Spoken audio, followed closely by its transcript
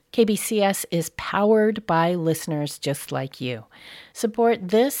KBCS is powered by listeners just like you. Support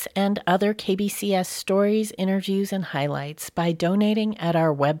this and other KBCS stories, interviews, and highlights by donating at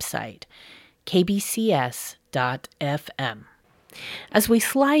our website, kbcs.fm. As we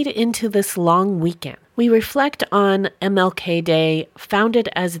slide into this long weekend, we reflect on MLK Day, founded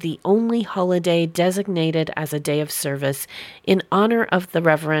as the only holiday designated as a day of service in honor of the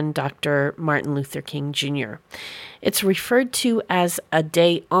Reverend Dr. Martin Luther King Jr. It's referred to as a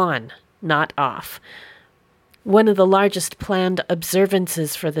day on, not off. One of the largest planned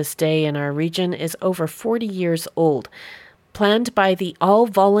observances for this day in our region is over 40 years old, planned by the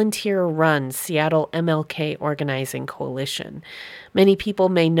all-volunteer-run Seattle MLK Organizing Coalition. Many people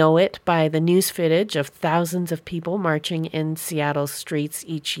may know it by the news footage of thousands of people marching in Seattle's streets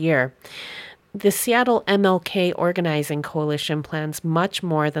each year. The Seattle MLK Organizing Coalition plans much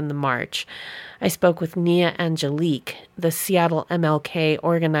more than the march. I spoke with Nia Angelique, the Seattle MLK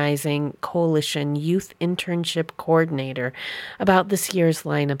Organizing Coalition Youth Internship Coordinator, about this year's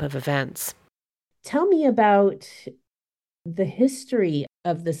lineup of events. Tell me about the history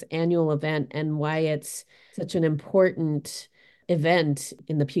of this annual event and why it's such an important event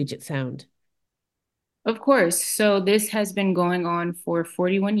in the Puget Sound. Of course. So this has been going on for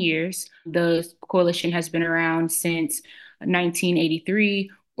 41 years. The coalition has been around since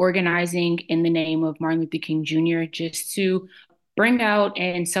 1983, organizing in the name of Martin Luther King Jr. just to bring out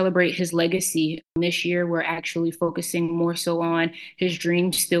and celebrate his legacy. This year, we're actually focusing more so on his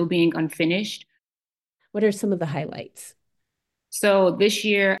dreams still being unfinished. What are some of the highlights? So this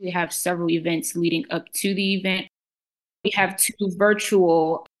year, we have several events leading up to the event. We have two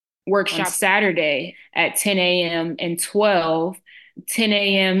virtual workshops on Saturday at 10 a.m. and 12. 10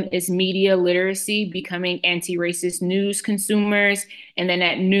 a.m. is media literacy, becoming anti-racist news consumers. And then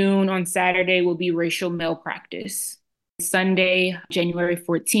at noon on Saturday will be racial malpractice. Sunday, January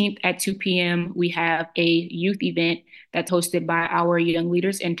 14th at 2 p.m., we have a youth event that's hosted by our Young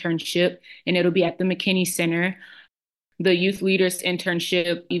Leaders Internship, and it'll be at the McKinney Center. The Youth Leaders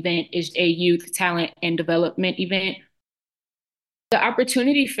Internship event is a youth talent and development event. The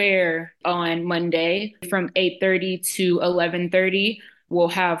Opportunity Fair on Monday from 8:30 to 11:30 will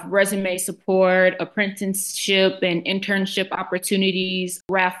have resume support, apprenticeship and internship opportunities,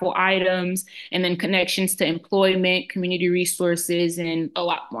 raffle items, and then connections to employment, community resources, and a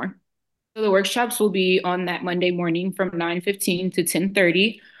lot more. So the workshops will be on that Monday morning from 9:15 to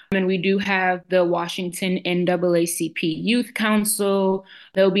 10:30. And we do have the Washington NAACP Youth Council.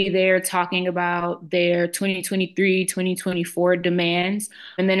 They'll be there talking about their 2023-2024 demands,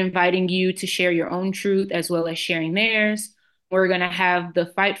 and then inviting you to share your own truth as well as sharing theirs. We're going to have the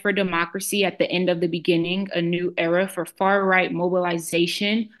Fight for Democracy at the end of the beginning, a new era for far-right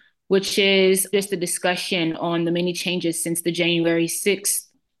mobilization, which is just a discussion on the many changes since the January 6th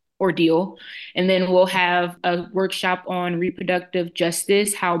ordeal. And then we'll have a workshop on reproductive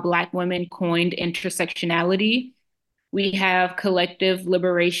justice, how Black women coined intersectionality. We have collective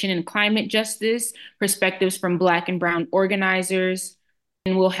liberation and climate justice, perspectives from Black and Brown organizers.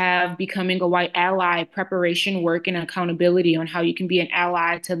 And we'll have becoming a white ally, preparation work and accountability on how you can be an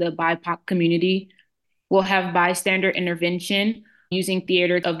ally to the BIPOC community. We'll have bystander intervention, using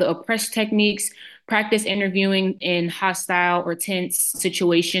theater of the oppressed techniques, practice interviewing in hostile or tense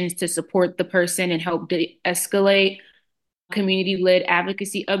situations to support the person and help de-escalate. Community-led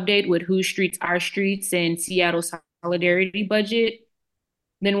advocacy update with Whose Streets, Our Streets and Seattle Solidarity Budget.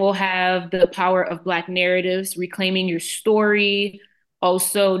 Then we'll have the power of Black narratives, reclaiming your story,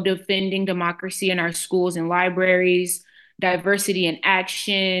 also defending democracy in our schools and libraries, diversity in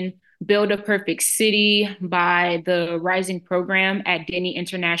action, Build a Perfect City by the Rising program at Denny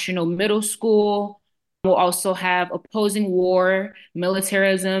International Middle School. We'll also have Opposing War,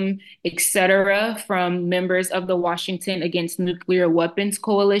 Militarism, etc. from members of the Washington Against Nuclear Weapons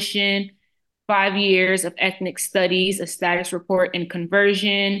Coalition. 5 years of ethnic studies, a status report and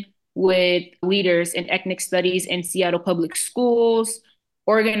conversion with leaders in ethnic studies in Seattle Public Schools.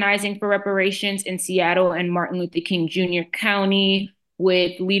 Organizing for reparations in Seattle and Martin Luther King Jr. County,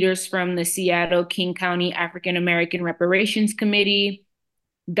 with leaders from the Seattle King County African American Reparations Committee,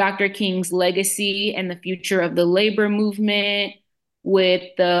 Dr. King's legacy and the future of the labor movement, with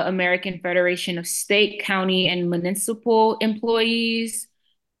the American Federation of State, County, and Municipal Employees,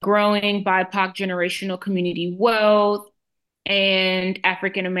 growing BIPOC generational community wealth, and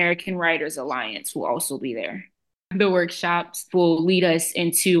African American Writers Alliance will also be there. The workshops will lead us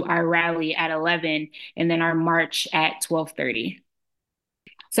into our rally at 11 and then our march at 12:30.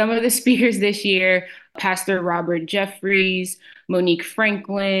 Some of the speakers this year, Pastor Robert Jeffries, Monique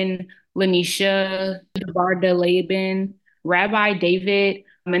Franklin, Lanisha Barda Laban, Rabbi David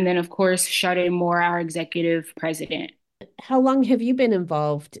And then, of course, Sade Moore, our executive president. How long have you been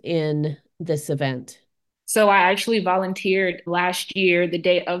involved in this event? So I actually volunteered last year, the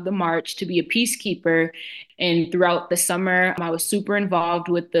day of the march, to be a peacekeeper. And throughout the summer, I was super involved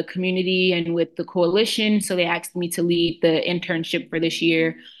with the community and with the coalition. So they asked me to lead the internship for this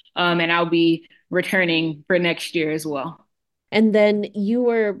year. And I'll be returning for next year as well. And then you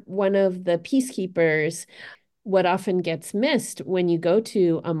were one of the peacekeepers. What often gets missed when you go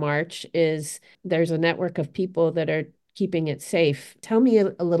to a march is there's a network of people that are keeping it safe. Tell me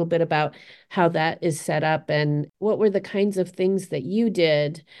a little bit about how that is set up and what were the kinds of things that you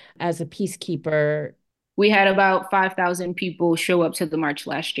did as a peacekeeper. We had about 5,000 people show up to the march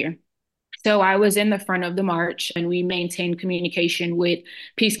last year. So I was in the front of the march and we maintained communication with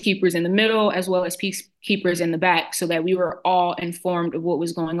peacekeepers in the middle as well as peacekeepers in the back so that we were all informed of what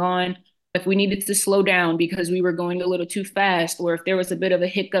was going on. If we needed to slow down because we were going a little too fast, or if there was a bit of a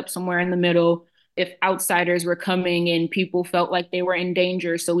hiccup somewhere in the middle, if outsiders were coming and people felt like they were in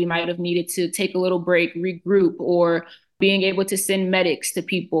danger, so we might have needed to take a little break, regroup, or being able to send medics to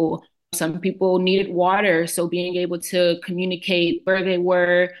people. Some people needed water, so being able to communicate where they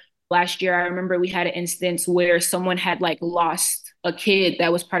were. Last year, I remember we had an instance where someone had like lost a kid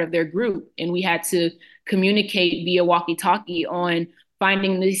that was part of their group, and we had to communicate via walkie-talkie on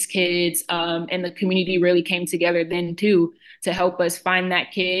finding these kids. And the community really came together then too to help us find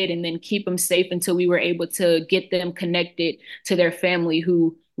that kid and then keep them safe until we were able to get them connected to their family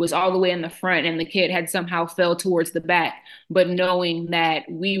who was all the way in the front and the kid had somehow fell towards the back. But knowing that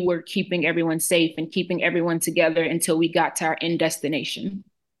we were keeping everyone safe and keeping everyone together until we got to our end destination.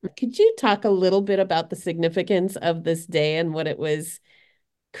 Could you talk a little bit about the significance of this day and what it was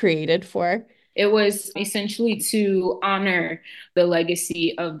created for? It was essentially to honor the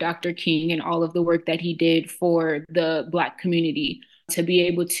legacy of Dr. King and all of the work that he did for the Black community, to be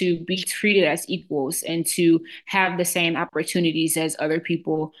able to be treated as equals and to have the same opportunities as other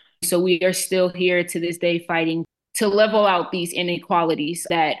people. So we are still here to this day fighting to level out these inequalities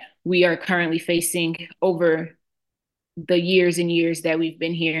that we are currently facing over the years and years that we've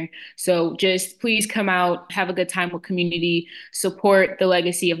been here. So just please come out, have a good time with community, support the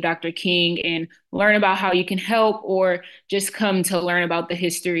legacy of Dr. King, and learn about how you can help or just come to learn about the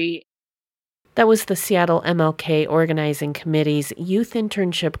history. That was the Seattle MLK Organizing Committee's Youth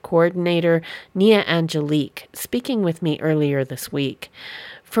Internship Coordinator, Nia Angelique, speaking with me earlier this week.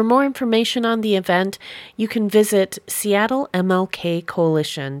 For more information on the event, you can visit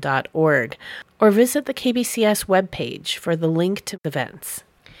seattlemlkcoalition.org or visit the KBCS webpage for the link to events.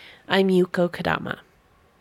 I'm Yuko Kadama.